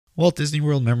Walt Disney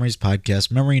World Memories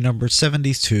Podcast, memory number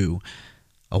 72,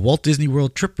 a Walt Disney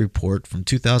World trip report from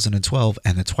 2012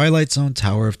 and the Twilight Zone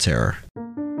Tower of Terror.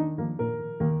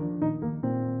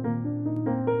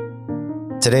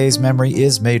 Today's memory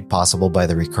is made possible by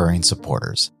the recurring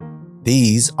supporters.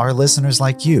 These are listeners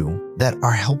like you that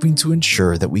are helping to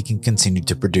ensure that we can continue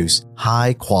to produce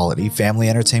high-quality family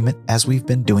entertainment as we've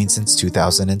been doing since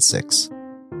 2006.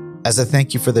 As a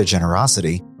thank you for their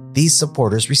generosity, these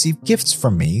supporters receive gifts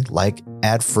from me like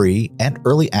ad-free and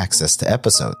early access to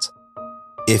episodes.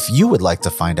 If you would like to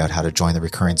find out how to join the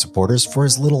recurring supporters for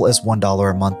as little as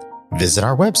 $1 a month, visit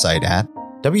our website at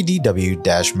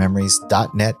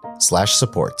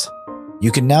wdw-memories.net/support.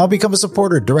 You can now become a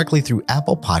supporter directly through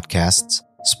Apple Podcasts,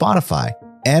 Spotify,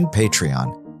 and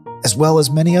Patreon, as well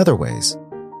as many other ways.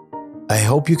 I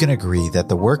hope you can agree that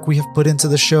the work we have put into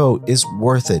the show is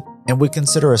worth it and would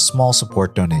consider a small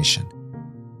support donation.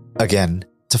 Again,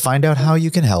 to find out how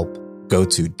you can help, go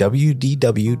to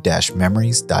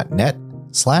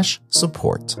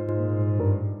wdw-memories.net/support.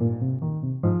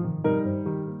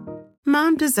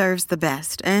 Mom deserves the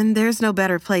best, and there's no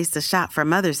better place to shop for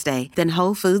Mother's Day than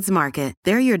Whole Foods Market.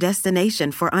 They're your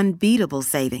destination for unbeatable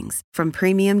savings, from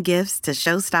premium gifts to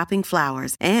show-stopping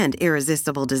flowers and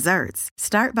irresistible desserts.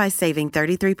 Start by saving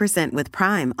 33% with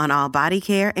Prime on all body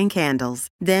care and candles.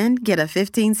 Then get a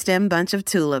 15-stem bunch of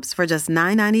tulips for just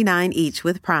 $9.99 each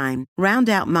with Prime. Round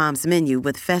out Mom's menu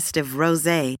with festive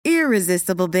rosé,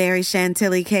 irresistible berry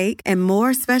chantilly cake, and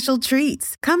more special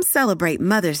treats. Come celebrate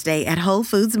Mother's Day at Whole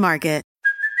Foods Market.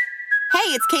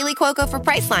 Hey, it's Kaylee Cuoco for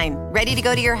Priceline. Ready to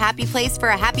go to your happy place for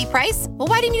a happy price? Well,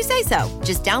 why didn't you say so?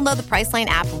 Just download the Priceline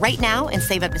app right now and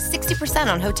save up to 60%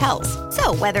 on hotels.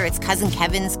 So whether it's Cousin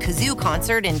Kevin's Kazoo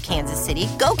Concert in Kansas City,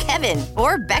 go Kevin,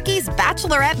 or Becky's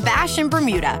Bachelorette Bash in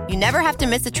Bermuda, you never have to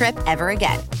miss a trip ever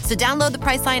again. So download the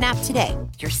Priceline app today.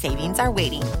 Your savings are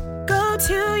waiting. Go to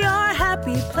your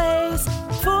happy place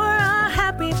for a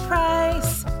happy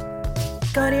price.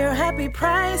 Go to your happy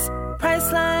price,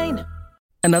 Priceline.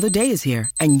 Another day is here,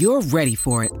 and you're ready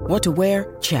for it. What to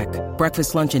wear? Check.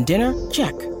 Breakfast, lunch, and dinner?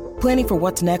 Check. Planning for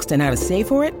what's next and how to save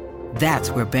for it?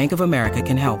 That's where Bank of America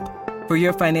can help. For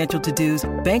your financial to-dos,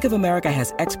 Bank of America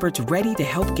has experts ready to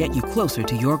help get you closer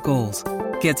to your goals.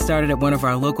 Get started at one of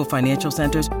our local financial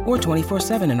centers or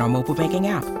 24/7 in our mobile banking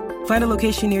app. Find a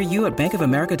location near you at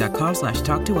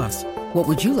bankofamerica.com/talktous. What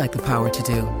would you like the power to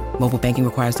do? Mobile banking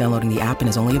requires downloading the app and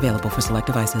is only available for select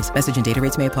devices. Message and data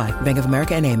rates may apply. Bank of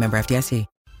America NA, member FDIC.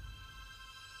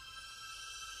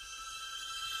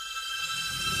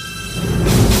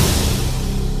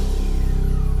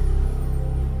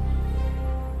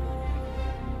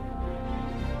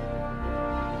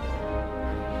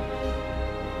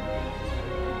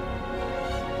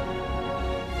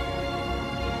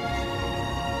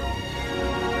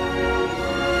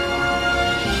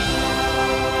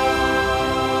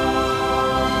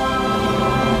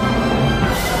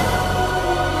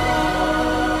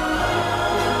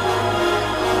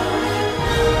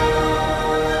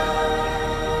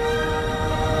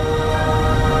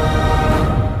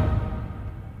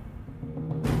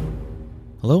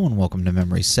 Hello and welcome to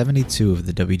Memory 72 of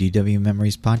the WDW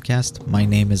Memories Podcast. My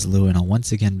name is Lou and I'll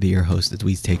once again be your host as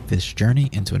we take this journey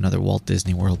into another Walt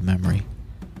Disney World memory.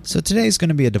 So today is going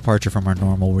to be a departure from our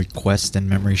normal request and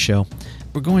memory show.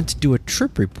 We're going to do a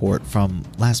trip report from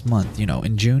last month,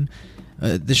 in June.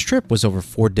 This trip was over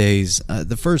 4 days,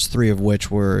 the first 3 of which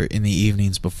were in the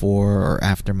evenings before or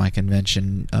after my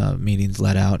convention meetings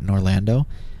let out in Orlando,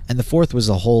 and the 4th was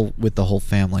with the whole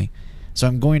family. So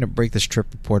I'm going to break this trip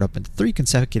report up into 3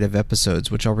 consecutive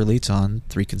episodes, which I'll release on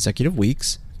 3 consecutive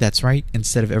weeks. That's right,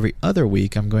 instead of every other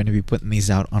week, I'm going to be putting these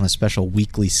out on a special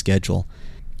weekly schedule.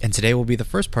 And today will be the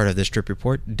first part of this trip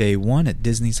report, Day 1 at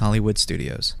Disney's Hollywood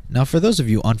Studios. Now, for those of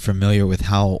you unfamiliar with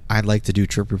how I like to do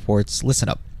trip reports, listen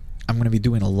up. I'm going to be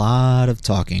doing a lot of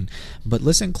talking, but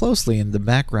listen closely in the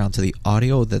background to the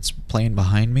audio that's playing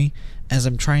behind me as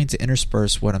I'm trying to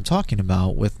intersperse what I'm talking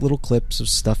about with little clips of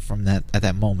stuff from at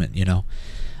that moment,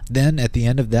 Then, at the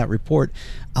end of that report,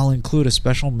 I'll include a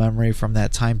special memory from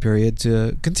that time period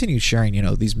to continue sharing,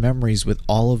 these memories with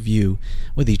all of you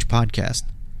with each podcast.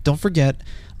 Don't forget,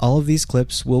 all of these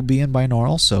clips will be in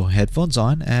binaural, so headphones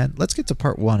on, and let's get to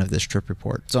part 1 of this trip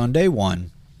report. So on day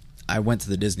 1, I went to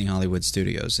the Disney Hollywood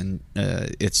Studios, and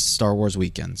it's Star Wars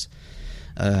weekends.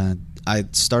 I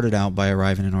started out by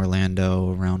arriving in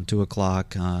Orlando around 2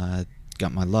 o'clock,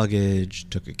 got my luggage,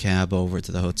 took a cab over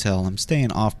to the hotel. I'm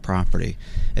staying off-property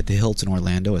at the Hilton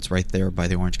Orlando. It's right there by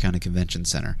the Orange County Convention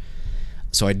Center.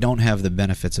 So I don't have the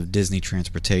benefits of Disney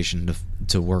transportation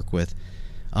to work with.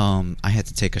 I had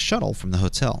to take a shuttle from the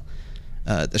hotel.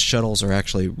 the shuttles are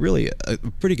actually really a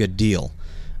pretty good deal.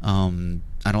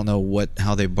 I don't know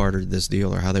how they bartered this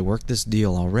deal or how they worked this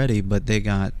deal already, but they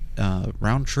got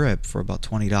round trip for about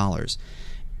 $20.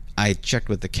 I checked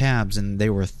with the cabs and they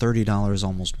were $30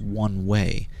 almost one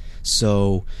way.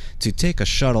 So to take a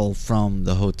shuttle from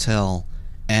the hotel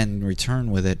and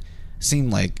return with it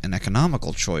seemed like an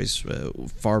economical choice,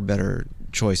 far better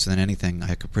choice than anything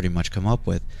I could pretty much come up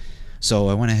with. So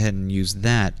I went ahead and used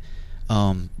that.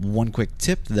 One quick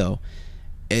tip though,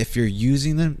 if you're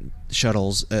using the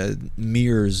shuttles,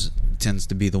 Mears tends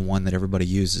to be the one that everybody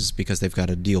uses because they've got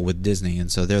a deal with Disney,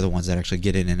 and so they're the ones that actually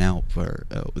get in and out.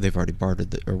 They've already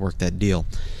bartered or worked that deal.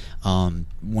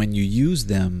 When you use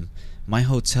them, my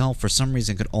hotel for some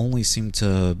reason could only seem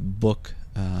to book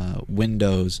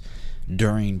windows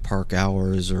during park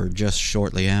hours or just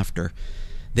shortly after.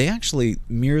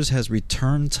 Mears has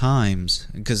return times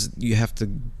because you have to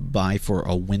buy for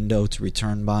a window to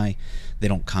return by. They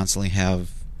don't constantly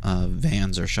have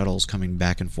vans or shuttles coming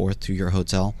back and forth to your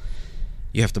hotel.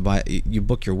 You have to you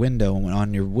book your window, and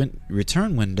on your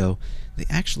return window, they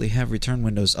actually have return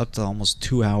windows up to almost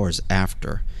 2 hours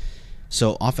after.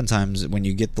 So oftentimes when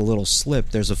you get the little slip,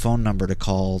 there's a phone number to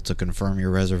call to confirm your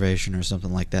reservation or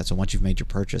something like that. So once you've made your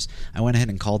purchase, I went ahead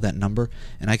and called that number,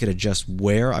 and I could adjust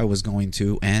where I was going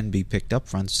to and be picked up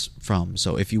from.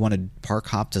 So if you want to park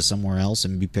hop to somewhere else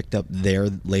and be picked up there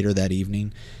later that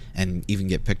evening, and even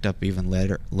get picked up even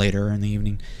later in the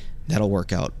evening, that'll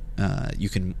work out. You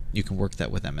can work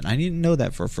that with them, and I didn't know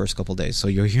that for the first couple of days. So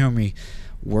you'll hear me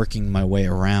working my way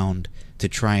around to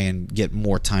try and get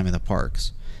more time in the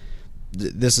parks.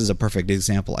 This is a perfect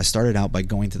example. I started out by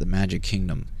going to the Magic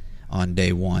Kingdom on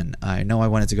day one. I know I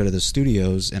wanted to go to the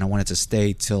studios, and I wanted to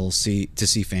stay to see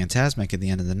Fantasmic at the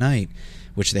end of the night,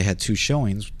 which they had 2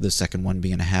 showings, the second one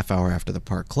being a half hour after the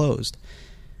park closed.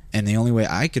 And the only way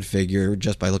I could figure,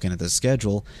 just by looking at the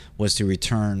schedule, was to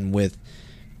return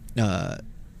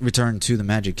to the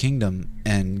Magic Kingdom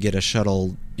and get a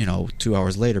shuttle, 2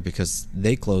 hours later, because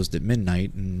they closed at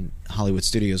midnight, and Hollywood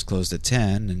Studios closed at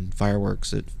 10, and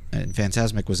fireworks and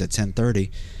Fantasmic was at 10:30.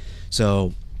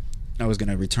 So I was going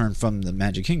to return from the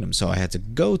Magic Kingdom, so I had to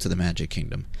go to the Magic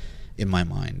Kingdom in my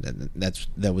mind.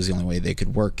 That was the only way they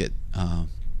could work it.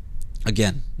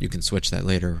 Again, you can switch that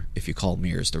later if you call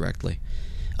Mears directly.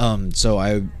 So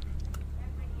I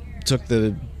took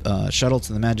the shuttle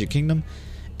to the Magic Kingdom,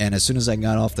 and as soon as I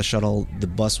got off the shuttle, the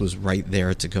bus was right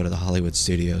there to go to the Hollywood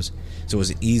Studios. So it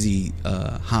was an easy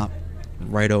hop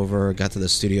right over, got to the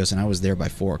studios, and I was there by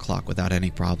 4 o'clock without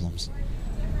any problems.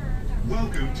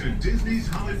 Welcome to Disney's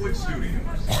Hollywood Studios.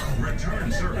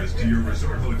 Return service to your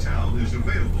resort hotel is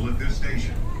available at this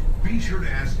station. Be sure to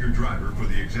ask your driver for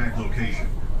the exact location.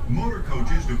 Motor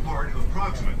coaches depart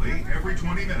approximately every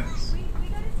 20 minutes.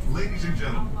 Ladies and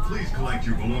gentlemen, please collect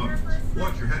your belongings.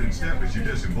 Watch your head and step as you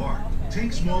disembark.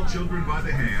 Take small children by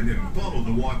the hand and follow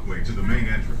the walkway to the main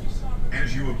entrance.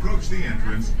 As you approach the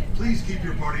entrance, please keep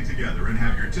your party together and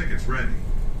have your tickets ready.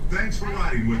 Thanks for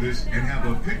riding with us, and have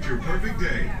a picture-perfect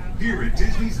day here at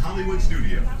Disney's Hollywood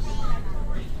Studios.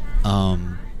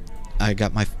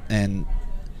 And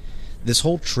this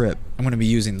whole trip, I'm going to be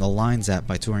using the Lines app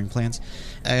by Touring Plans.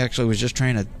 I actually was just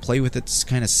trying to play with it to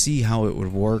kind of see how it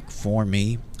would work for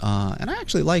me, and I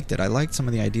actually liked it. I liked some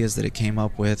of the ideas that it came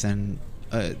up with, and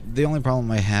the only problem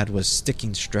I had was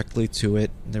sticking strictly to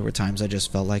it. There were times I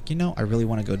just felt like, I really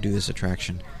want to go do this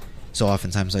attraction. So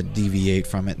oftentimes I'd deviate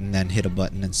from it and then hit a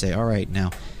button and say, all right, now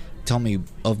tell me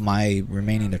of my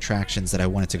remaining attractions that I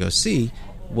wanted to go see,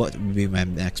 what would be my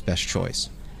next best choice?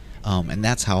 And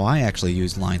that's how I actually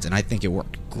used Lines, and I think it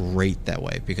worked great that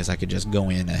way, because I could just go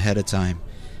in ahead of time,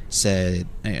 say,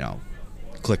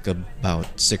 click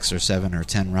about 6 or 7 or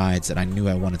 10 rides that I knew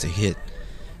I wanted to hit,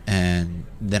 and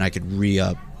then I could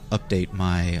update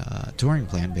my touring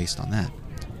plan based on that.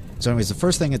 So anyways, the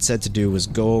first thing it said to do was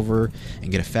go over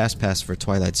and get a fast pass for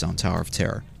Twilight Zone Tower of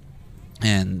Terror.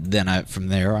 And then from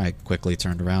there, I quickly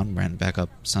turned around, ran back up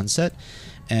Sunset,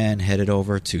 and headed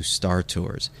over to Star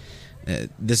Tours.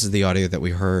 This is the audio that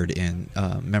we heard in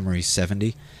Memory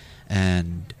 70,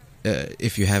 and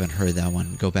if you haven't heard that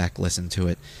one, go back, listen to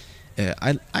it.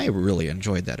 I really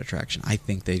enjoyed that attraction. I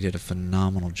think they did a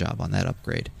phenomenal job on that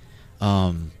upgrade.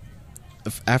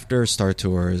 After Star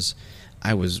Tours,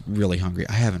 I was really hungry.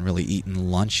 I haven't really eaten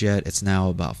lunch yet. It's now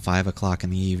about 5 o'clock in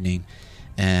the evening,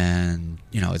 and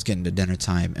it's getting to dinner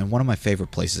time. And one of my favorite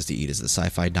places to eat is the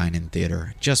Sci-Fi Dine-In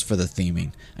Theater, just for the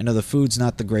theming. I know the food's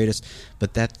not the greatest,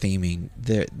 but that theming,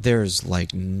 there's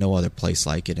like no other place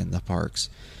like it in the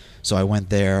parks. So I went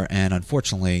there, and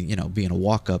unfortunately, being a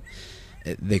walk-up,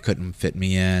 they couldn't fit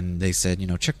me in. They said,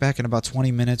 check back in about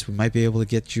 20 minutes. We might be able to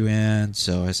get you in.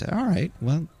 So I said, all right.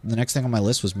 Well, the next thing on my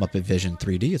list was Muppet Vision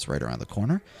 3D. It's right around the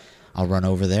corner. I'll run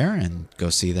over there and go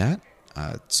see that.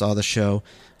 Saw the show.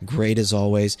 Great as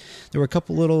always. There were a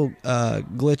couple little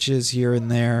glitches here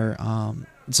and there.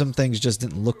 Some things just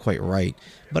didn't look quite right.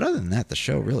 But other than that, the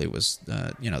show really was,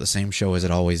 the same show as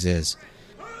it always is.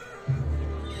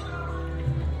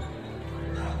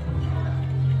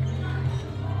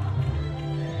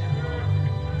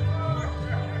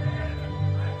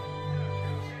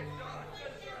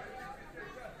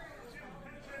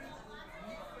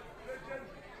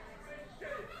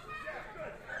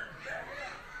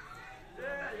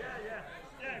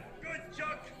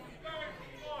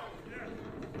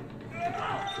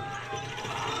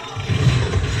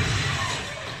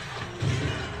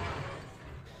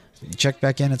 Checked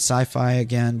back in at Sci-Fi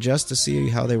again just to see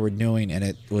how they were doing, and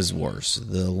it was worse.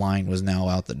 The line was now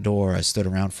out the door. I stood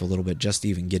around for a little bit just to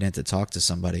even get in to talk to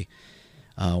somebody.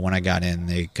 When I got in,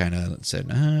 they kind of said,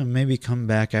 maybe come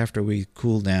back after we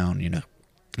cool down,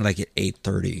 like at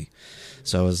 8:30.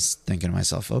 So I was thinking to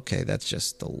myself, okay, that's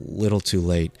just a little too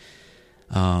late.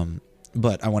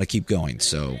 But I want to keep going.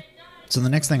 So the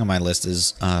next thing on my list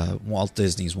is Walt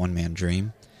Disney's One Man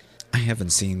Dream. I haven't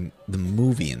seen the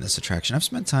movie in this attraction. I've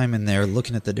spent time in there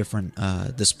looking at the different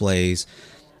displays,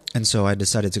 and so I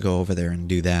decided to go over there and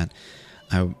do that.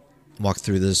 I walked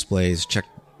through the displays, checked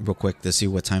real quick to see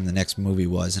what time the next movie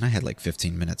was, and I had like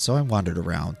 15 minutes, so I wandered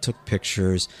around, took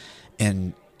pictures,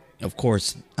 and of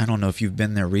course, I don't know if you've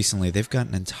been there recently, they've got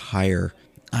an entire,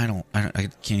 I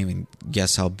can't even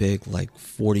guess how big, like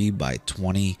 40 by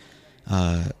 20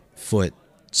 foot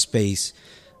space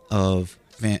of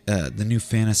the new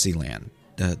Fantasyland.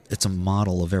 It's a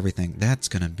model of everything. That's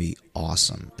going to be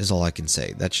awesome, is all I can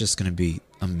say. That's just going to be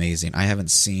amazing. I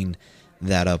haven't seen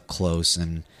that up close,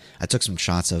 and I took some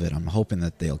shots of it. I'm hoping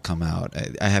that they'll come out.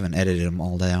 I haven't edited them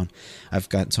all down. I've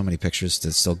got so many pictures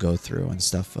to still go through and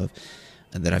stuff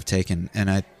that I've taken, and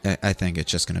I think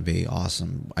it's just going to be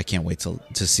awesome. I can't wait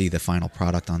to see the final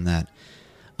product on that.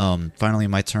 Finally,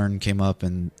 my turn came up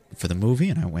for the movie,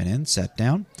 and I went in, sat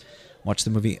down, watched the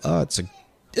movie.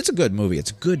 It's a good movie.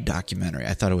 It's a good documentary.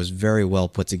 I thought it was very well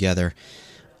put together.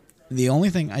 The only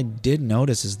thing I did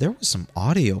notice is there was some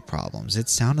audio problems. It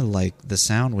sounded like the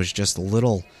sound was just a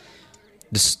little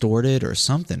distorted or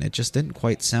something. It just didn't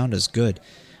quite sound as good.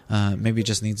 Maybe it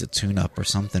just needs a tune-up or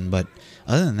something. But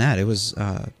other than that, it was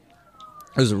a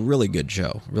really good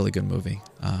show, really good movie.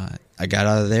 I got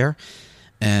out of there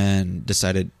and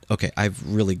decided, okay,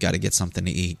 I've really got to get something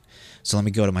to eat. So let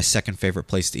me go to my second favorite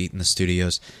place to eat in the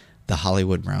studios, the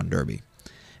Hollywood Brown Derby.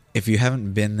 If you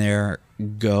haven't been there,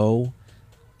 go.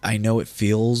 I know it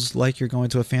feels like you're going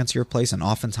to a fancier place, and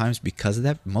oftentimes because of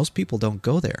that, most people don't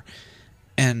go there.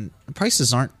 And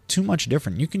prices aren't too much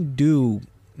different. You can do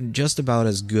just about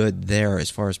as good there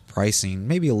as far as pricing,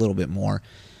 maybe a little bit more,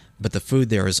 but the food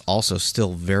there is also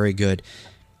still very good.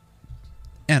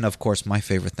 And of course, my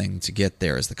favorite thing to get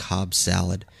there is the Cobb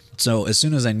salad. So as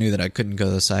soon as I knew that I couldn't go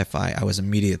to Sci-Fi, I was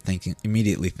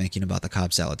immediately thinking about the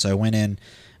Cobb salad. So I went in,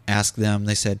 asked them.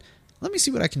 They said, let me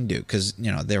see what I can do. Because,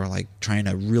 they were like trying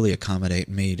to really accommodate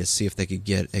me to see if they could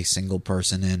get a single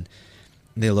person in.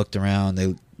 They looked around,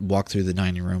 they walked through the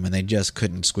dining room, and they just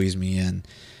couldn't squeeze me in.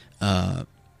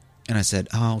 And I said,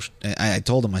 I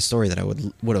told them my story that I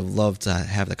would have loved to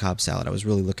have the Cobb salad. I was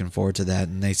really looking forward to that.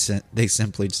 And they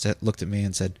simply just looked at me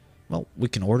and said, well, we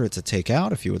can order it to take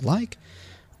out if you would like.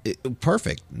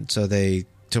 Perfect. And so they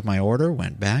took my order,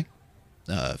 went back,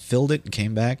 filled it, and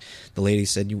came back. The lady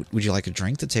said, would you like a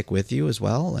drink to take with you as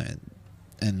well?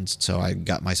 And so I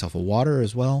got myself a water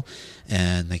as well.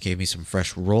 And they gave me some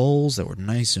fresh rolls that were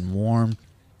nice and warm.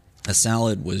 The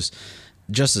salad was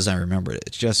just as I remembered it.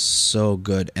 It's just so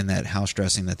good, and that house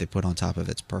dressing that they put on top of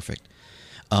it's perfect.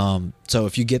 So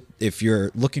if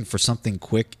you're looking for something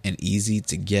quick and easy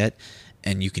to get,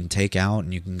 and you can take out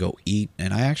and you can go eat,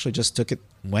 and I actually just took it,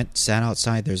 sat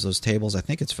outside. There's those tables. I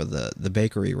think it's for the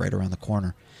bakery right around the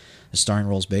corner, the Starring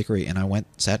Rolls Bakery, and I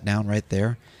sat down right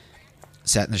there,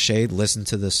 sat in the shade, listened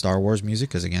to the Star Wars music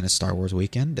because again it's Star Wars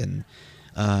weekend, and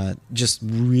just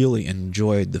really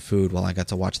enjoyed the food while I got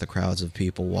to watch the crowds of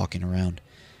people walking around.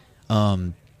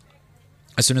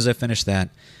 As soon as I finished that,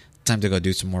 time to go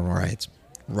do some more rides.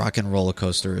 Rock and Roller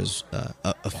Coaster is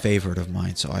a favorite of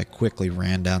mine, so I quickly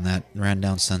ran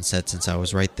down Sunset since I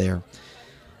was right there.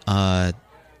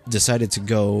 Decided to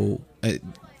go.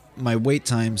 My wait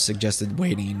time suggested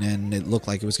waiting, and it looked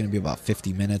like it was going to be about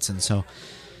 50 minutes, and so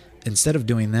instead of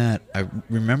doing that, I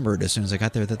remembered as soon as I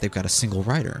got there that they've got a single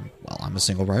rider. Well, I'm a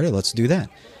single rider, let's do that.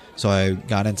 So I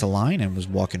got into line and was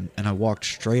walking, and I walked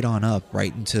straight on up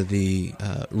right into the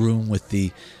room with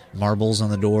the marbles on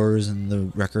the doors and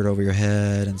the record over your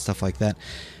head and stuff like that.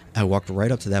 I walked right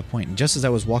up to that point, and just as I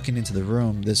was walking into the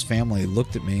room, this family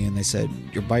looked at me and they said,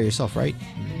 "You're by yourself, right?"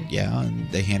 And, yeah, and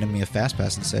they handed me a fast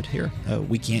pass and said, "Here,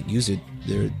 we can't use it.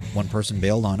 One person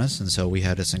bailed on us, and so we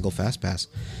had a single fast pass."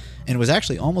 And it was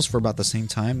actually almost for about the same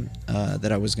time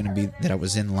that I was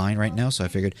in line right now, so I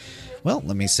figured, well,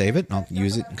 let me save it, and I'll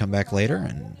use it and come back later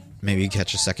and maybe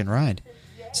catch a second ride,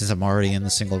 since I'm already in the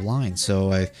single line.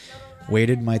 So I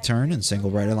waited my turn in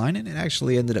single rider line, and it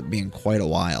actually ended up being quite a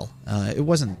while. It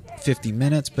wasn't 50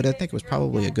 minutes, but I think it was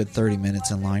probably a good 30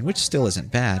 minutes in line, which still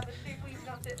isn't bad.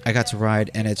 I got to ride,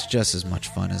 and it's just as much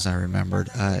fun as I remembered.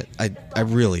 I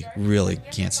really, really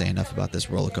can't say enough about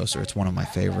this roller coaster. It's one of my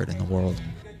favorite in the world.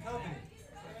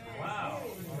 Wow,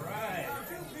 all right.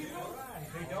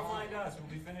 Hey, don't mind us.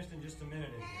 We'll be finished in just a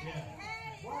minute.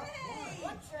 What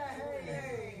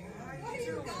are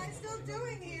you guys still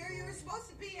doing here? You were supposed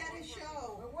to be at a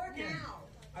show. We're working. Now.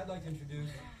 I'd like to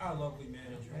introduce our lovely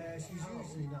manager. Yeah, she's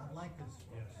usually not like this.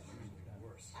 Yes, she's usually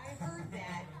worse. I heard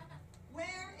that.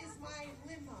 Where is my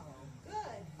limo?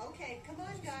 Good. Okay, come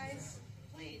on, guys.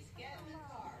 Please, get in the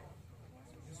car.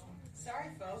 Sorry,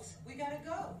 folks. We gotta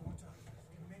go.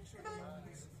 Come on.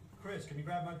 Chris, can you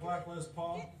grab my black Les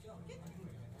Paul?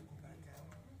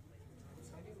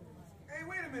 Hey,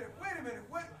 wait a minute.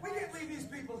 We can't leave these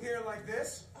people here like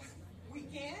this. We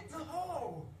can't?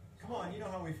 No. Come on, you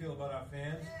know how we feel about our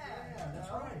fans. Yeah, that's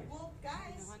right. Well,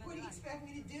 guys, what do you expect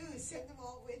me to do? Send them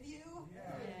all with you?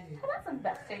 How about some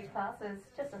backstage passes?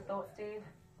 Just a thought, Steve.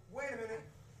 Wait a minute.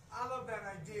 I love that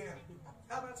idea.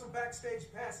 How about some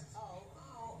backstage passes? Oh.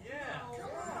 Yeah.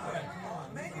 Come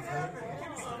on. Make it happen.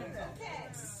 Come on.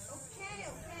 Okay,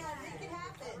 I'll make it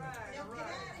happen. Now get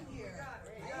out of here.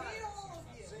 I need all of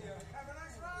you. See ya. Have a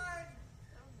nice ride.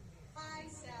 Hi,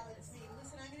 Sal, it's me.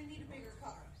 Listen, I'm going to need a bigger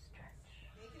car.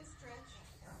 Make it a stretch.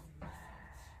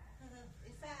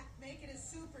 In fact, make it a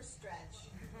super stretch.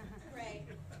 Great.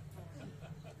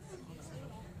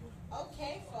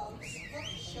 Okay, folks. Look,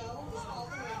 the show is all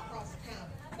the way across town,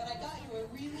 but I got you a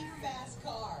really fast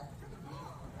car.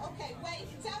 Okay, wait,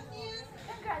 it's out there?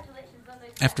 Congratulations on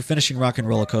those. After finishing Rock and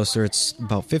Roller Coaster, it's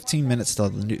about 15 minutes to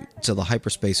the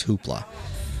Hyperspace Hoopla.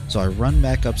 So I run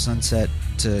back up Sunset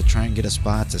to try and get a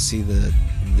spot to see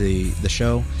the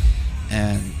show,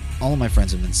 and all of my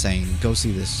friends have been saying, go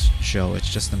see this show,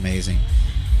 it's just amazing.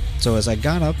 So as I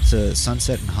got up to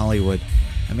Sunset in Hollywood,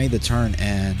 I made the turn,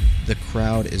 and the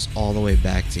crowd is all the way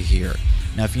back to here.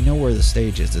 Now, if you know where the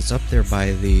stage is, it's up there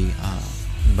by the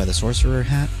Sorcerer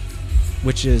Hat,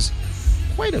 which is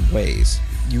quite a ways.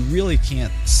 You really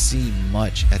can't see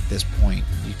much at this point.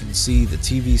 You can see the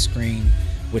TV screen,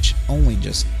 which only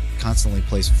just constantly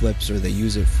plays flips, or they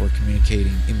use it for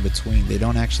communicating in between. They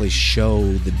don't actually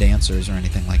show the dancers or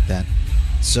anything like that.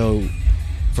 So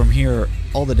from here,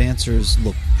 all the dancers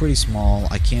look pretty small.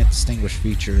 I can't distinguish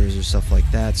features or stuff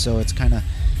like that, so it's kind of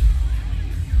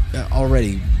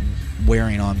already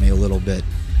wearing on me a little bit.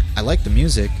 I like the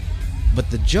music, but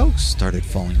the jokes started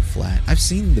falling flat. I've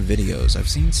seen the videos. I've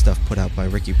seen stuff put out by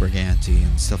Ricky Briganti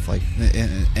and stuff like,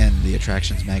 and the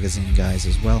Attractions Magazine guys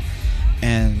as well.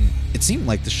 And it seemed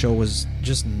like the show was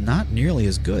just not nearly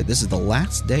as good. This is the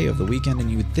last day of the weekend, and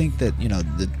you would think that, you know,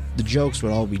 the jokes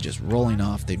would all be just rolling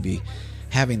off. They'd be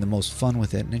having the most fun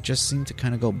with it, and it just seemed to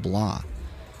kind of go blah.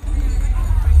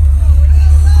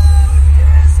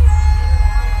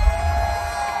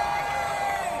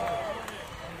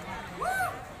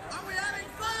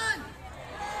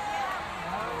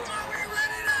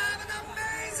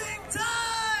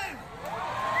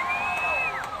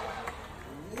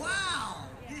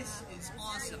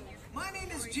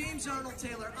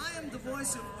 Taylor. I am the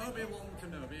voice of Obi-Wan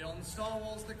Kenobi on Star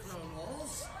Wars The Clone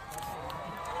Wars.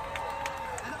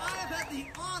 And I have had the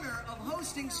honor of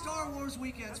hosting Star Wars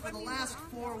weekends for the last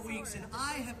 4 weeks, and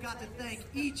I have got to thank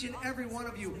each and every one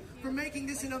of you for making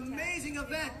this an amazing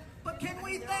event. But can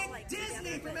we thank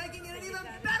Disney for making it an even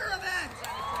better event?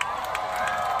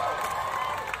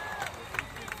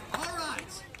 All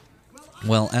right.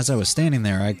 Well, as I was standing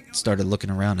there, I started looking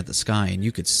around at the sky, and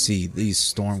you could see these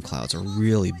storm clouds are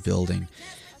really building.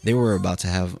 They were about to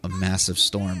have a massive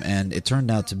storm, and it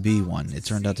turned out to be one. It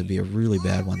turned out to be a really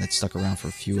bad one that stuck around for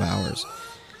a few hours.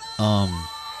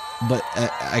 But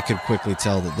I could quickly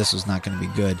tell that this was not going to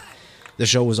be good. The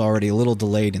show was already a little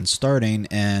delayed in starting,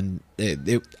 and I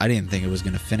didn't think it was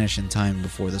going to finish in time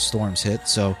before the storms hit,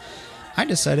 so I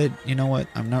decided, you know what,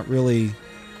 I'm not really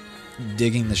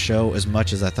digging the show as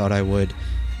much as I thought I would.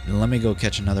 let me go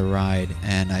catch another ride,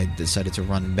 and I decided to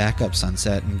run back up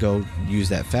Sunset and go use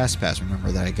that Fast Pass,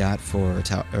 remember, that I got for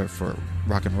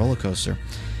Rock and Roller Coaster,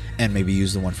 and maybe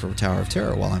use the one for Tower of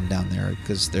Terror while I'm down there,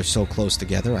 because they're so close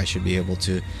together. I should be able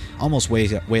to almost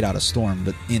wait out a storm,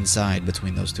 but inside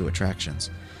between those two attractions.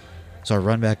 So I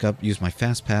run back up, use my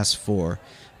Fast Pass for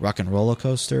Rock and Roller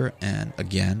Coaster, and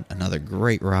again, another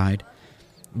great ride.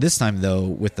 This time, though,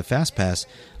 with the Fast Pass,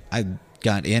 I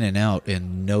got in and out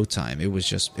in no time. It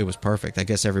was perfect. I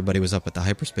guess everybody was up at the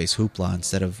Hyperspace Hoopla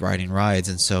instead of riding rides,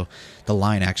 and so the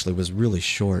line actually was really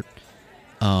short.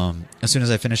 As soon as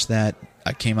I finished that,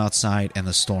 I came outside and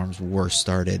the storms were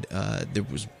started. There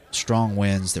was strong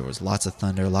winds, there was lots of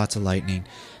thunder, lots of lightning.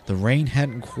 The rain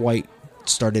hadn't quite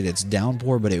started its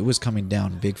downpour, but it was coming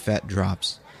down, big fat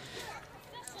drops.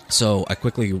 So I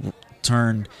quickly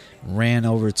turned, ran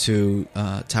over to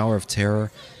Tower of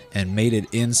Terror, and made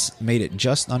it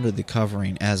just under the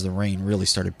covering as the rain really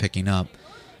started picking up.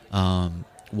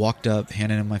 Walked up,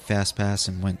 handed in my Fast Pass,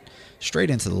 and went straight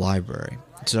into the library.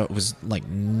 So it was like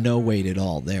no wait at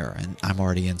all there, and I'm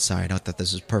already inside. I thought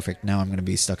this is perfect. Now I'm going to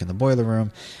be stuck in the boiler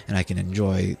room, and I can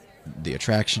enjoy the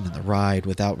attraction and the ride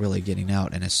without really getting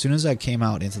out. And as soon as I came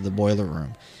out into the boiler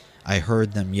room, I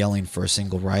heard them yelling for a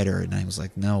single rider, and I was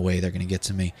like, no way, they're going to get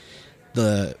to me.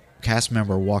 The cast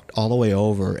member walked all the way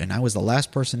over, and I was the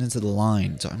last person into the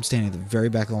line, so I'm standing at the very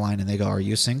back of the line, and they go, "Are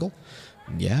you single?"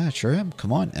 "Yeah, sure am.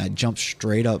 Come on." And I jumped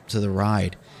straight up to the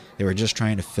ride. They were just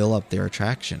trying to fill up their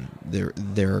attraction,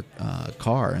 their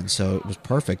car, and so it was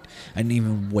perfect. I didn't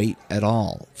even wait at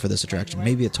all for this attraction,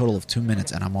 maybe a total of 2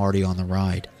 minutes, and I'm already on the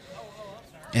ride.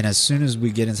 And as soon as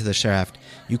we get into the shaft,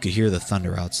 you could hear the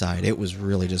thunder outside. It was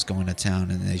really just going to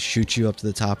town, and they shoot you up to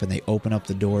the top, and they open up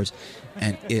the doors,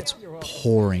 and it's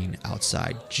pouring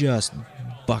outside, just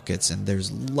buckets, and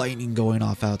there's lightning going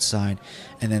off outside,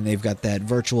 and then they've got that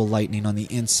virtual lightning on the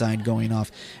inside going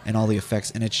off, and all the effects,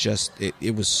 and it's just,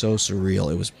 it was so surreal.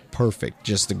 It was perfect.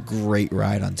 Just a great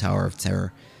ride on Tower of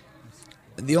Terror.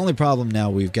 The only problem now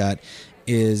we've got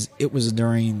is it was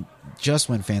during just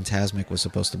when Fantasmic was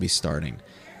supposed to be starting.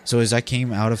 So as I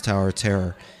came out of Tower of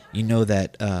Terror, you know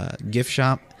that gift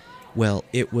shop? Well,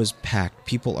 it was packed.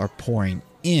 People are pouring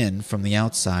in from the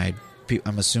outside.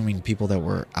 I'm assuming people that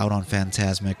were out on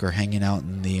Fantasmic or hanging out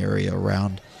in the area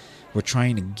around were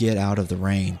trying to get out of the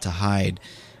rain to hide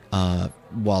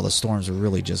while the storms were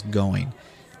really just going.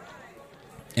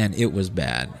 And it was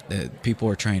bad. People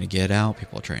were trying to get out.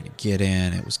 People were trying to get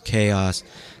in. It was chaos.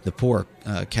 The poor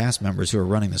cast members who were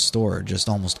running the store are just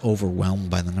almost overwhelmed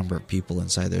by the number of people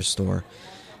inside their store.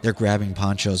 They're grabbing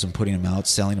ponchos and putting them out,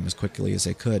 selling them as quickly as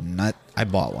they could. And I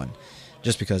bought one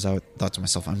just because I thought to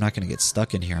myself, I'm not going to get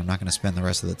stuck in here. I'm not going to spend the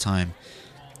rest of the time.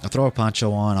 I'll throw a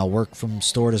poncho on. I'll work from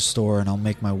store to store, and I'll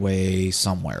make my way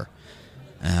somewhere.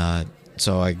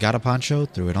 So I got a poncho,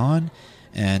 threw it on,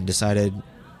 and decided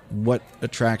what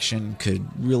attraction could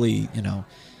really,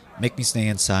 make me stay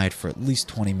inside for at least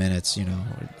 20 minutes.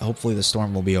 Hopefully the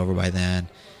storm will be over by then.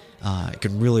 There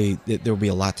will be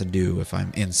a lot to do if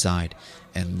I'm inside.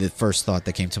 And the first thought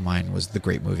that came to mind was the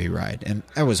Great Movie Ride. And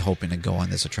I was hoping to go on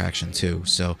this attraction too.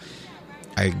 So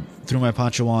I threw my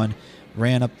poncho on,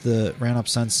 ran up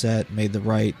Sunset, made the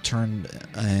right, turned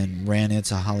and ran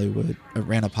into Hollywood,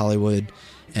 ran up Hollywood,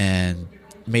 and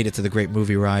made it to the Great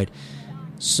Movie Ride,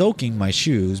 soaking my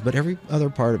shoes, but every other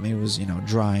part of me was,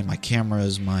 dry. My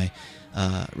cameras, my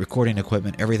recording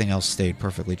equipment, everything else stayed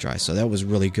perfectly dry. So that was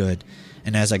really good.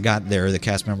 And as I got there, the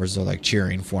cast members were like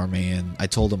cheering for me, and I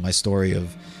told them my story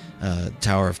of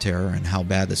Tower of Terror and how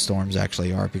bad the storms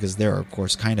actually are, because they're, of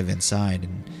course, kind of inside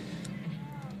and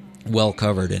well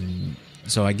covered. And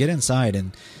so I get inside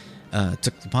and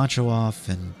took the poncho off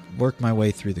and worked my way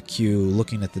through the queue,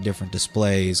 looking at the different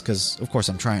displays, because, of course,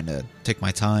 I'm trying to take my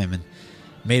time, and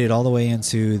made it all the way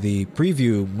into the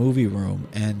preview movie room,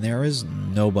 and there is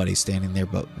nobody standing there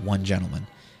but one gentleman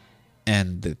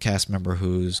and the cast member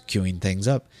who's queuing things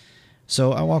up.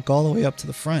 So I walk all the way up to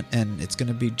the front, and it's going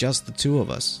to be just the two of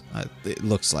us, it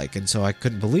looks like. And so I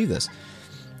couldn't believe this.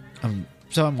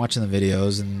 So I'm watching the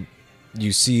videos, and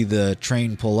you see the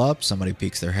train pull up, somebody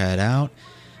peeks their head out,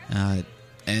 and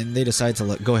they decide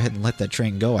to go ahead and let that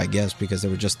train go, I guess, because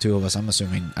there were just two of us. I'm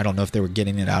assuming, I don't know if they were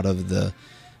getting it out of the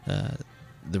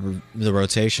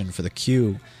rotation for the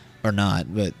queue or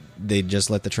not, but they just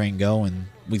let the train go, and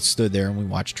we stood there and we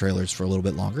watched trailers for a little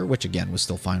bit longer, which again was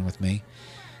still fine with me.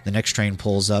 The next train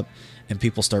pulls up, and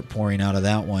people start pouring out of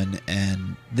that one,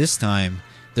 and this time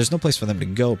there's no place for them to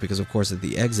go, because of course at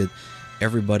the exit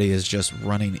everybody is just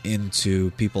running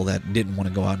into people that didn't want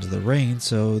to go out into the rain,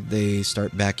 so they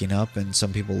start backing up, and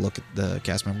some people look at the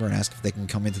cast member and ask if they can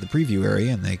come into the preview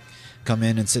area, and they come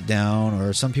in and sit down,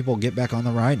 or some people get back on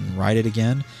the ride and ride it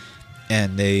again,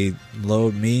 and they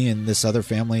load me and this other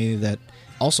family that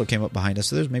also came up behind us.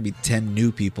 So there's maybe 10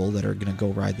 new people that are going to go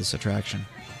ride this attraction,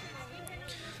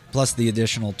 plus the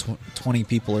additional 20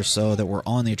 people or so that were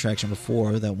on the attraction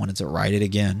before that wanted to ride it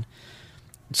again.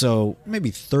 So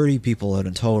maybe 30 people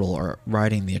in total are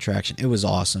riding the attraction. It was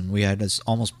awesome. We had this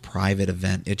almost private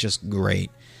event. It's just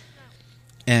great.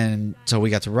 And so we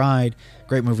got to ride.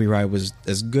 Great Movie Ride was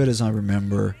as good as I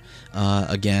remember.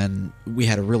 Again, we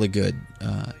had a really good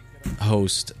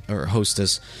host or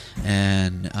hostess,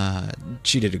 and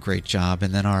she did a great job.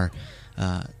 And then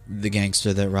the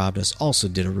gangster that robbed us also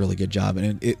did a really good job.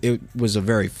 And it was a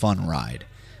very fun ride.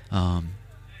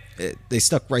 They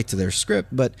stuck right to their script,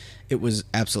 but it was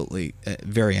absolutely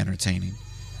very entertaining.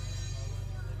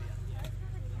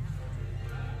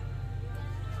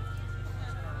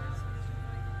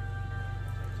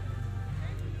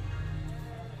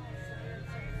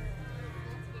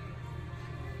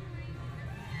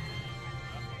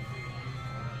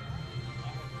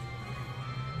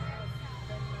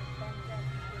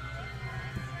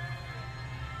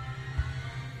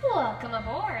 Welcome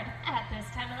aboard. At this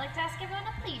time, I'd like to ask everyone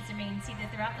to please remain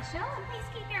seated throughout the show, and please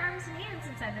keep your arms and hands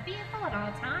inside the vehicle at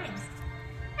all times.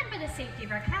 And for the safety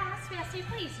of our cast, we ask you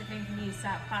please refrain from use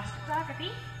of flash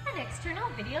photography and external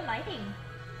video lighting.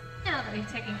 Now that we've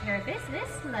taken care of business,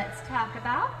 let's talk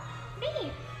about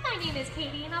me. My name is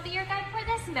Katie, and I'll be your guide for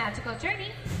this magical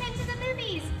journey into the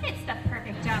movies. It's the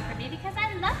perfect job for me because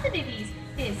I love the movies.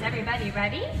 Is everybody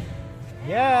ready?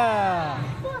 Yeah!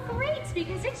 Well, great,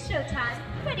 because it's showtime.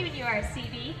 Ready when you are,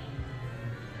 CB.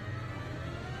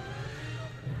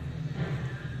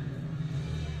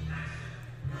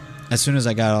 As soon as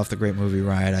I got off the Great Movie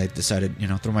Ride, I decided,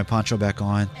 throw my poncho back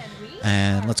on,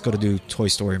 and let's go to do Toy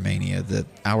Story Mania. The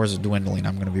hours are dwindling.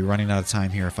 I'm going to be running out of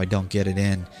time here if I don't get it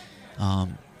in.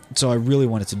 So I really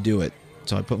wanted to do it.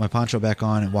 So I put my poncho back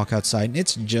on and walk outside, and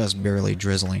it's just barely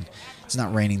drizzling. It's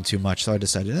not raining too much, so I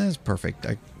decided, it's perfect.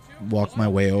 I walked my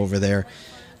way over there,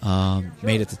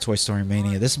 made it to Toy Story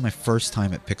Mania. This is my first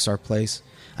time at Pixar Place.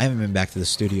 I haven't been back to the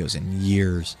studios in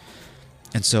years.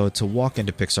 And so to walk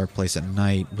into Pixar Place at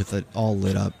night with it all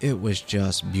lit up, it was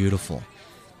just beautiful.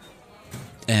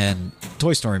 And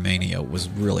Toy Story Mania was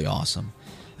really awesome.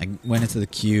 I went into the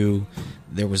queue.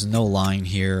 There was no line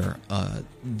here.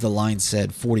 The line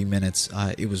said 40 minutes.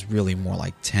 It was really more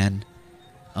like 10.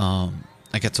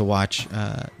 I got to watch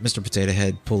Mr. Potato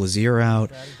Head pull his ear out,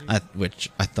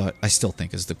 which I still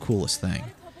think is the coolest thing.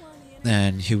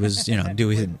 And he was,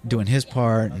 doing his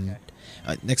part. And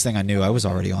next thing I knew, I was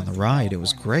already on the ride. It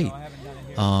was great.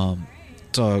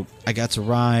 So I got to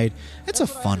ride. It's a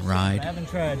fun ride. I haven't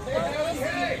tried.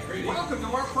 Hey, welcome to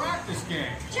our practice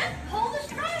game. Just pull the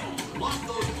string. Lock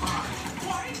those pies.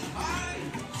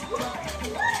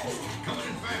 Coming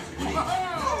in fast.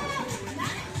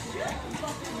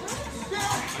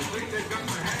 I think they've got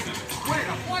their hang of it. Way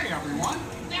to play, everyone.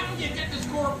 Now you get to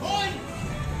score a point.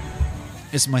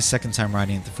 It's my second time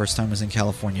riding it. The first time was in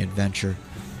California Adventure.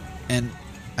 And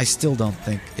I still don't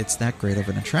think it's that great of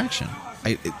an attraction.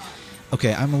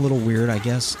 Okay, I'm a little weird, I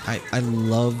guess. I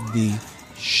love the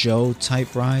show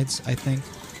type rides, I think,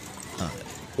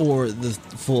 or the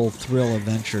full thrill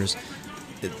adventures.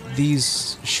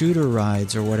 These shooter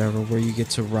rides or whatever, where you get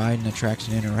to ride an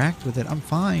attraction and interact with it, I'm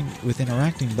fine with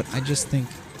interacting, but I just think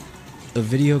a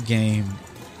video game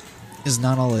is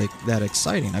not all that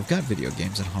exciting. I've got video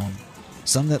games at home,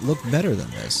 some that look better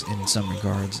than this in some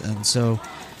regards, and so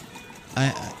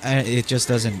it just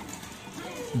doesn't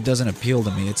appeal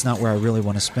to me. It's not where I really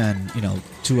want to spend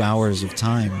 2 hours of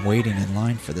time waiting in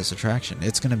line for this attraction.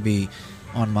 It's going to be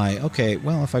on my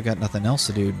if I got nothing else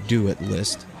to do it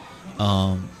list.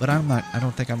 But I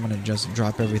don't think I'm going to just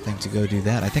drop everything to go do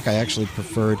that. I think I actually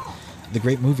preferred the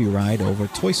Great Movie Ride over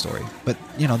Toy Story, but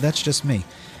that's just me.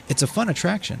 It's a fun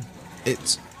attraction.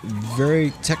 It's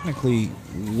very technically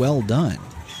well done,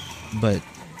 but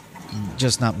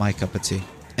just not my cup of tea.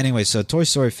 Anyway, so Toy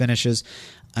Story finishes.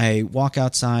 I walk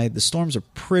outside. The storms are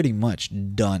pretty much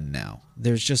done now.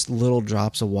 There's just little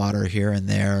drops of water here and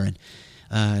there,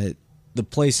 and the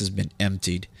place has been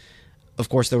emptied. Of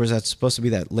course, there was supposed to be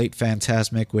that late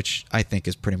Fantasmic, which I think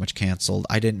is pretty much canceled.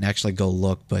 I didn't actually go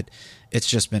look, but it's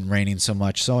just been raining so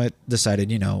much, so I decided,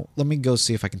 let me go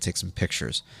see if I can take some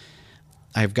pictures.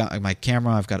 I've got my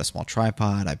camera. I've got a small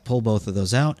tripod. I pull both of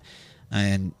those out,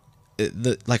 and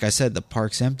like I said, the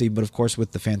park's empty, but of course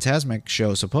with the Fantasmic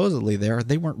show supposedly there,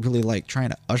 they weren't really like trying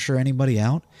to usher anybody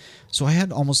out. So I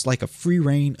had almost like a free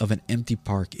reign of an empty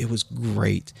park. It was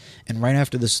great. And right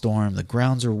after the storm, the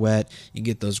grounds are wet. You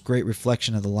get those great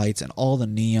reflection of the lights and all the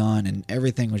neon, and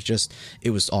everything was just, it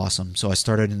was awesome. So I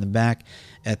started in the back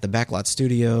at the Backlot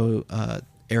Studio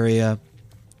area,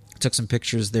 took some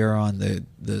pictures there on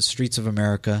the streets of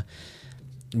America,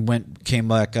 came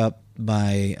back up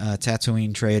by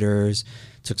Tatooine Traders,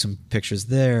 took some pictures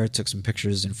there, took some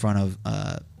pictures in front of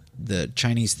the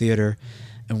Chinese Theater,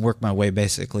 and worked my way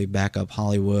basically back up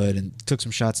Hollywood and took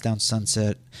some shots down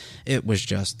Sunset. It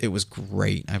was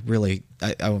great.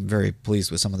 I'm very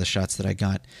pleased with some of the shots that I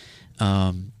got.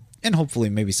 And hopefully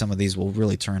maybe some of these will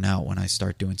really turn out when I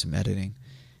start doing some editing.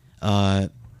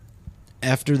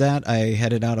 After that, I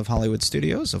headed out of Hollywood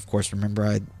Studios. Of course, remember,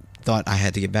 I thought I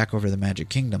had to get back over to the Magic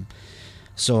Kingdom.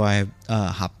 So I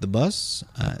hopped the bus,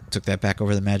 took that back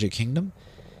over the Magic Kingdom,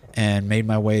 and made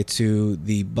my way to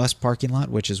the bus parking lot,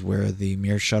 which is where the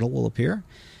Mir shuttle will appear,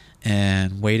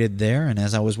 and waited there. And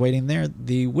as I was waiting there,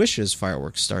 the Wishes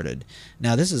fireworks started.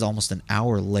 Now, this is almost an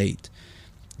hour late.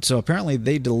 So apparently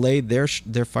they delayed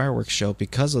their fireworks show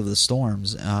because of the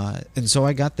storms. And so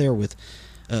I got there with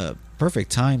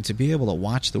perfect time to be able to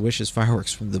watch the Wishes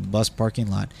fireworks from the bus parking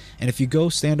lot. And if you go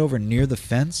stand over near the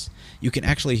fence, you can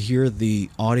actually hear the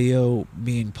audio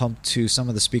being pumped to some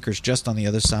of the speakers just on the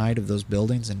other side of those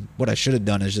buildings. And what I should have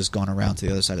done is just gone around to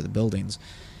the other side of the buildings,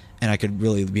 and I could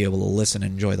really be able to listen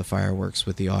and enjoy the fireworks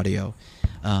with the audio.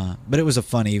 But it was a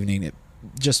fun evening.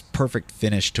 Just perfect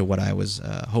finish to what I was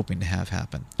hoping to have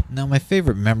happen. Now, my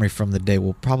favorite memory from the day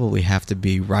will probably have to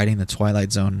be riding the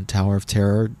Twilight Zone Tower of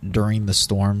Terror during the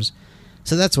storms.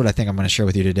 So that's what I think I'm going to share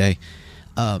with you today.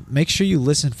 Make sure you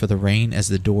listen for the rain as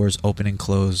the doors open and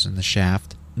close in the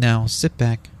shaft. Now, sit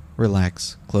back,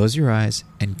 relax, close your eyes,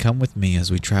 and come with me as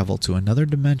we travel to another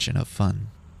dimension of fun.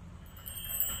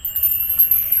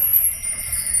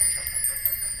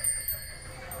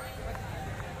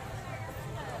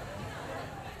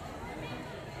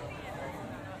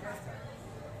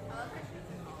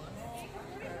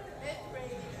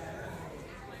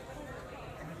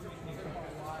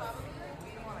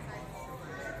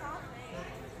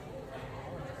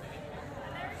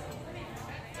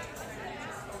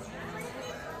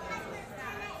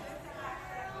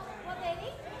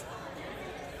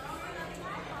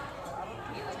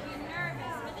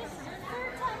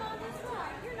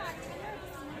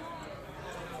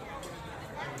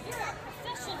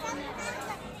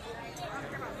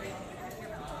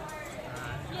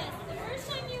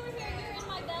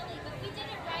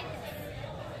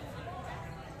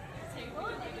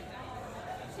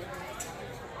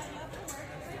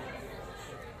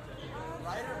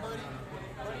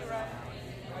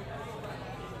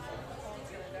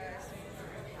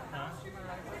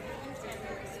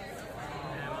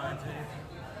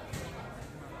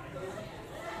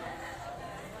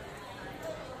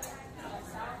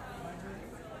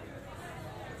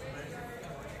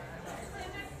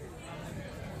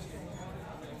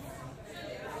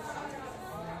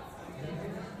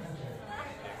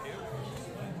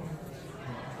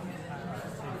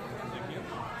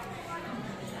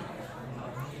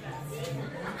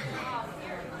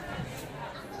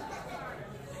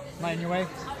 Am I in your way?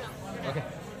 Okay.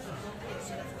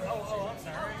 Oh, I'm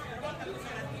sorry.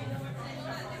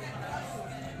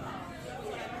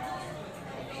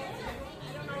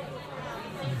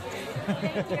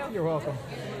 Thank you. You're welcome.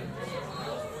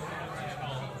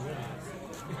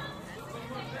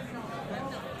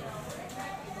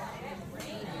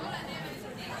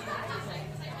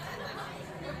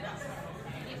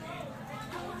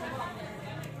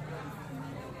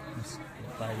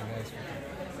 Bye, you guys.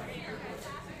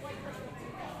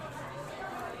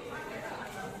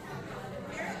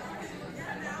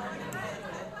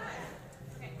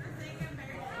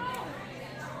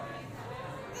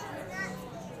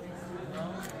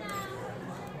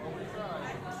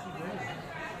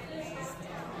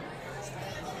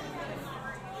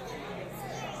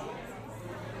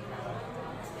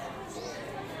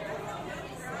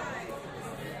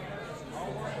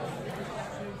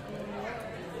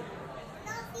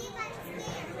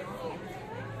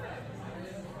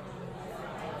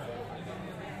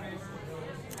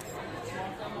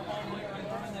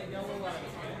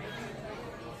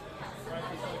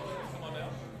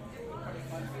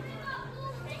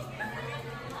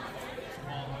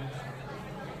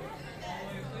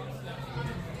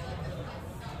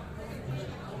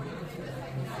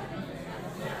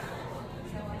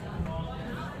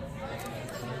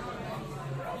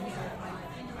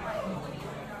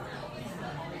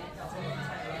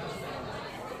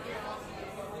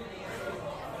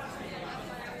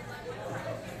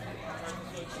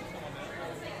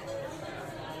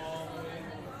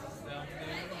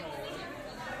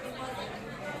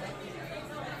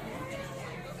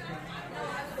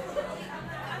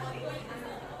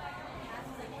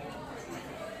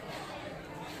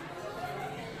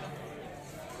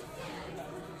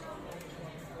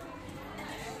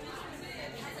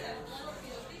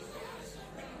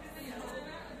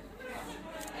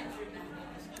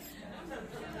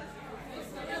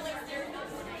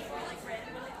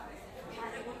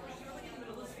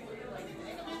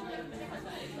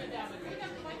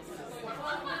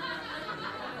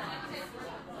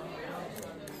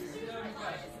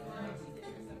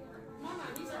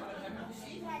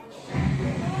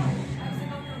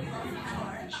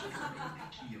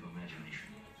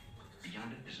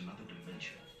 is another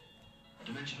dimension. A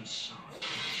dimension of sound.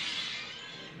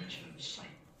 A dimension of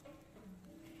sight.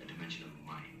 A dimension of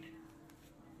mind.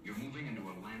 You're moving into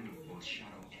a land of both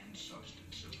shadow and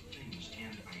substance, of things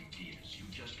and ideas. You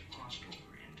just crossed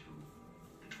over into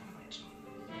the Twilight Zone.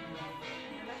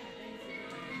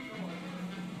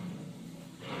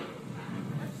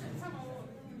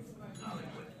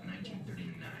 Hollywood,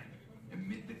 1939.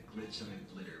 Amid the glitz and the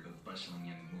glitter of a bustling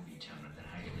young movie town at the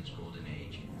height of its golden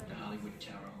age, the Hollywood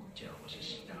Tower Hotel was a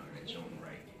star in its own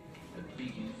right, a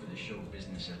beacon for the show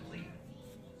business elite.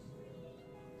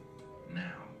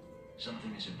 Now,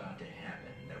 something is about to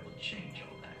happen that will change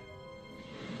all that.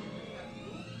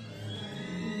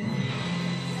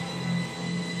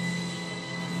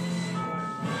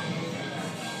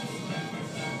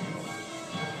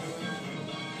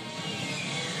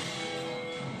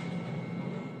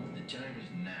 The time is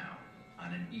now,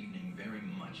 on an evening very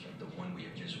much like the one we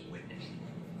have just witnessed.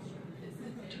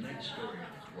 Tonight's story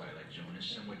on the Twilight Zone is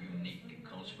somewhat unique and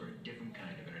calls for a different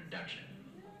kind of introduction.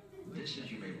 This,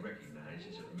 as you may recognize,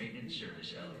 is a maintenance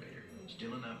service elevator,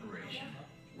 still in operation,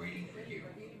 waiting for you.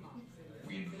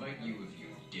 We invite you, if you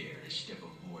dare, to step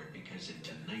aboard, because in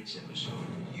tonight's episode,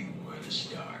 you are the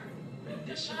star. And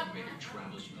this elevator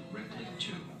travels directly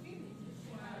to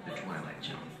the Twilight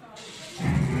Zone.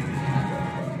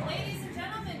 Ladies and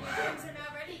gentlemen, your rooms are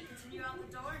now ready. Continue out the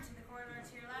door into the corridor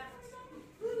to your left.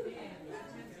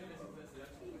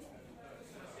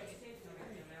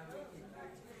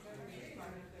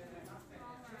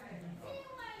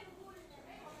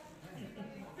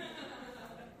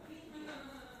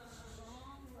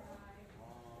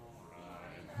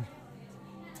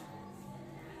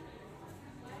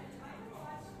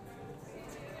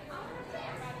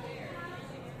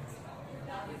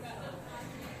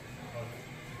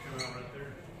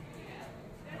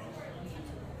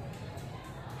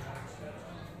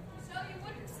 So you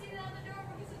wouldn't see it on the door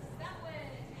because it's that way.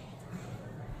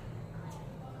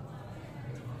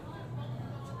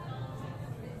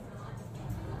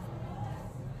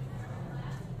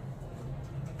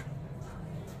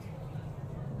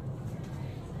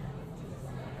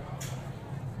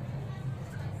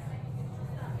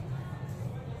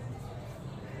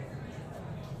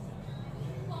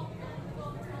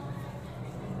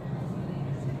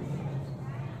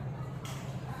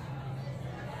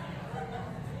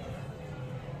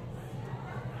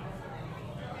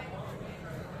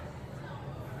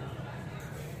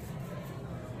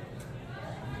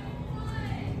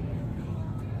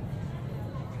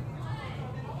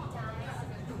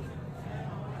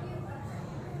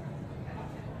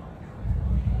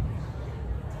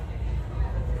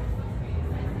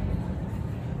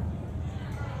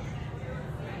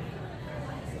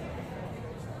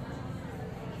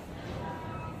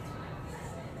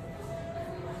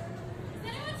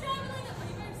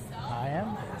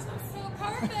 So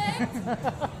perfect.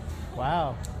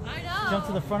 Wow. I know. Jump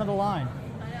to the front of the line.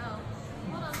 I know.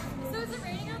 Hold on. So is it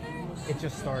raining out there? It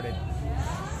just started.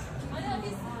 I know.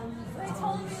 They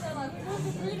told me they're like, we'll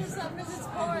just read or something because it's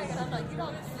pouring. And I'm like, you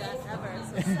don't do that ever.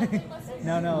 So something must have...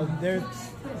 No, they're You're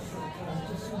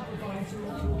going to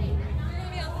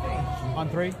be on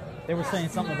 3? on 3. They were saying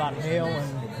something about hail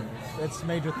and it's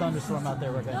major thunderstorm out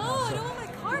there right No, now. I don't want my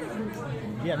car to get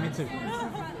ruined. Yeah, me too.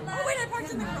 Oh, wait, I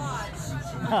parked in the garage.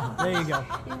 There you go.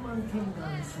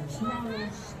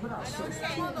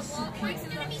 Mike's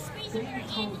going to be squeezing your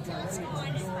hand until it's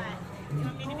gone. You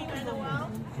want me to be by the wall?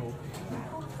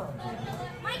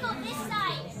 Michael, this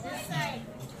side. This side.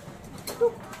 Did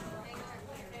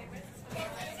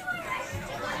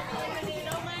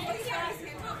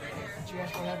you guys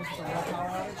know what happens with the real power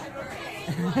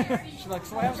outage? She's like,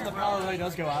 so what happens when the power really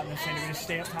does go out and they're going to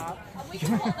stay up top? We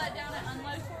can hold that down and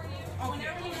unload for you.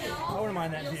 Whenever you know. I wouldn't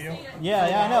mind that view. Yeah,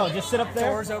 I know. Just sit up there.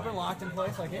 Doors open, locked in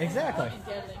place. Like, yeah. Exactly.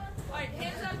 Alright,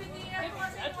 hands up in the air.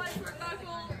 Watch for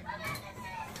knuckles.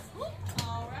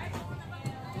 Alright.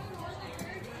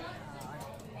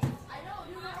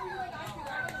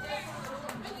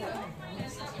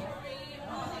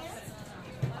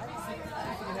 I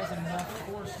think it has enough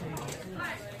force to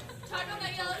Talk on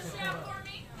that yellow strap for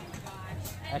me.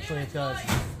 Actually, it does.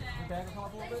 back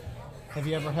up a little bit. Have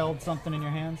you ever held something in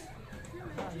your hands?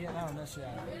 Yeah, no, shit.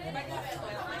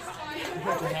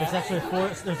 There's actually a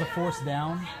force. There's a force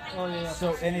down. Oh yeah.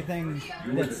 So anything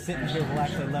that's sitting here will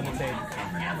actually levitate.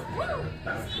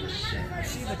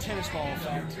 See the tennis ball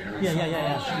effect.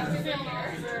 Yeah.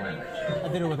 I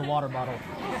did it with a water bottle.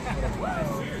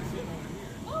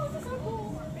 Oh, this is so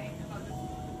cool.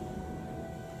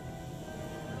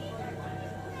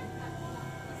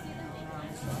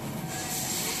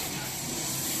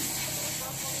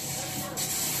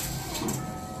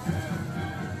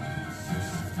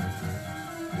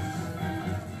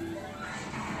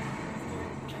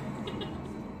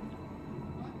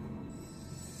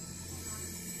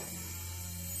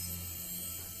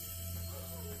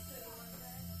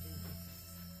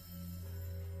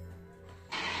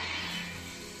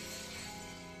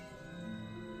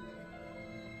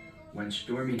 One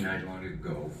stormy night long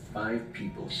ago, 5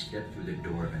 people stepped through the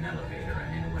door of an elevator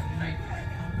and into a nightmare.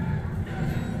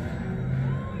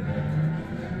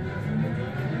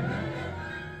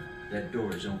 That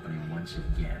door is opening once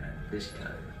again, and this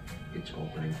time, it's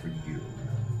opening for you.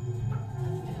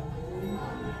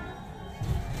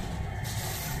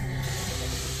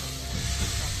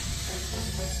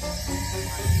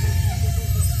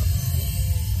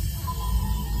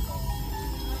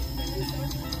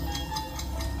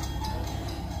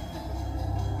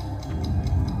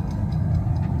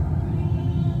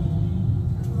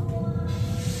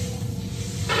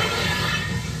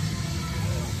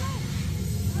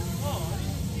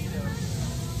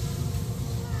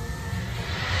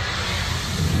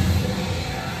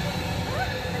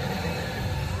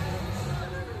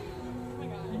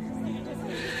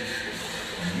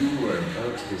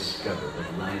 Discover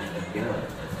what lies beyond the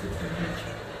fifth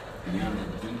dimension, beyond the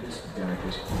deepest,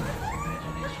 darkest part of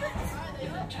imagination,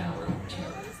 in the Tower of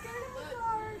Terror.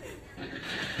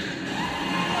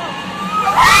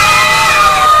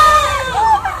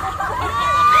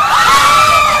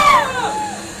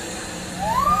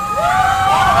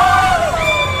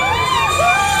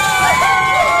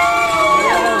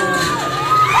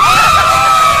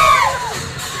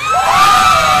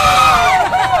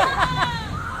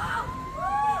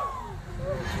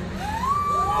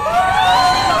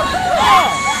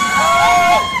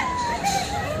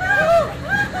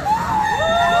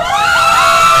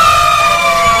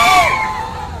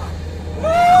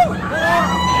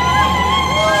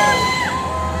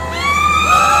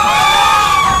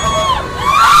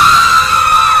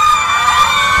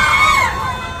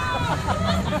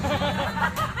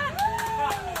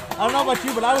 I don't know about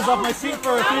you, but I was off my seat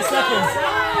for a few seconds.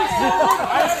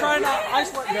 I was trying not. I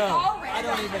just let go. I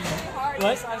don't even.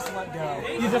 What? I just let go.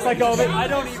 You just let go of it? I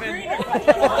don't even.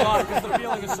 Because the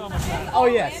feeling is so much better. Oh,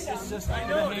 yes. It's just, the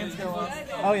hands go up.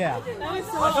 Oh, yeah. I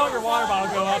felt your water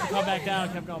bottle go up and come back down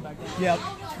and kept going back down. Yep.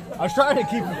 I was trying to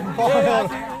keep it from falling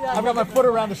out. I've got my foot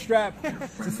around the strap.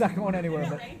 It's not going anywhere,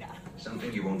 but.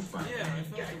 Something you won't find on a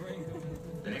guide.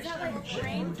 The next time you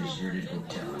check into a deserted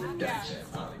hotel in the dark side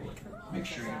of Hollywood, make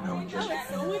sure you know just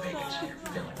how many vacancy you're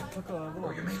filling,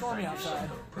 or you may find yourself a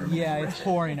permanent Yeah, it's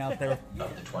pouring out there. Of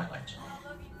the Twilight Zone.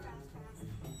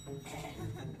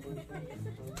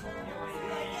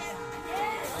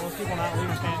 Those people not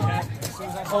leaving fantastic. As soon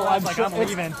as I saw Oh, that, I was like, sure I'm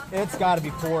leaving. It's got to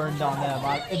be pouring on them.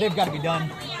 They've got to be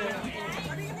done.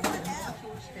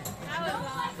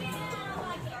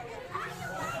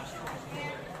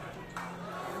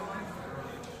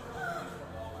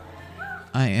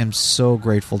 I am so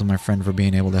grateful to my friend for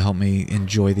being able to help me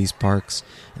enjoy these parks.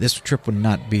 This trip would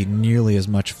not be nearly as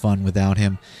much fun without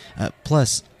him.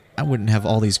 Plus, I wouldn't have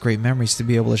all these great memories to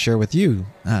be able to share with you.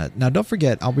 Now, don't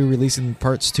forget, I'll be releasing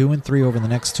parts 2 and 3 over the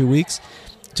next 2 weeks,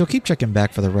 so keep checking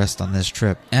back for the rest on this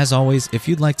trip. As always, if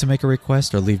you'd like to make a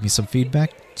request or leave me some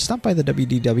feedback, stop by the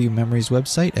WDW Memories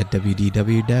website at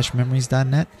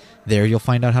wdw-memories.net. There you'll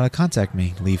find out how to contact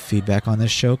me, leave feedback on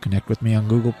this show, connect with me on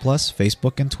Google+,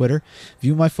 Facebook, and Twitter,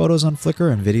 view my photos on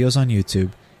Flickr and videos on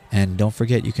YouTube. And don't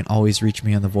forget, you can always reach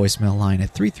me on the voicemail line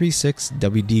at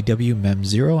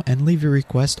 336-WDW-MEM0 and leave your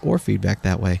request or feedback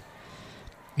that way.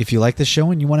 If you like the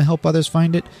show and you want to help others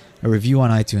find it, a review on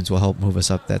iTunes will help move us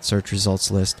up that search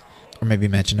results list. Or maybe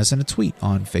mention us in a tweet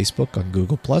on Facebook, on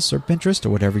Google+, or Pinterest, or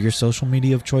whatever your social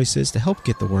media of choice is to help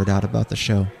get the word out about the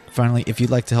show. Finally, if you'd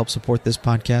like to help support this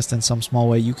podcast in some small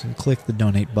way, you can click the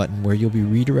donate button where you'll be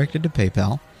redirected to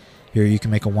PayPal. Here you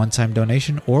can make a one-time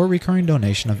donation or a recurring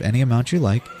donation of any amount you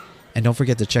like. And don't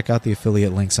forget to check out the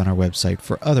affiliate links on our website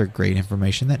for other great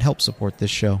information that helps support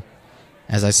this show.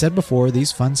 As I said before,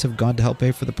 these funds have gone to help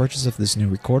pay for the purchase of this new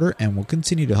recorder and will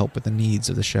continue to help with the needs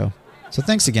of the show. So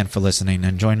thanks again for listening,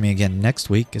 and join me again next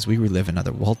week as we relive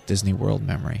another Walt Disney World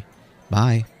memory.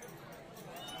 Bye.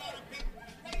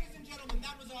 Ladies and gentlemen,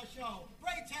 that was our show.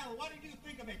 Ray Taylor, what did you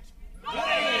think of it?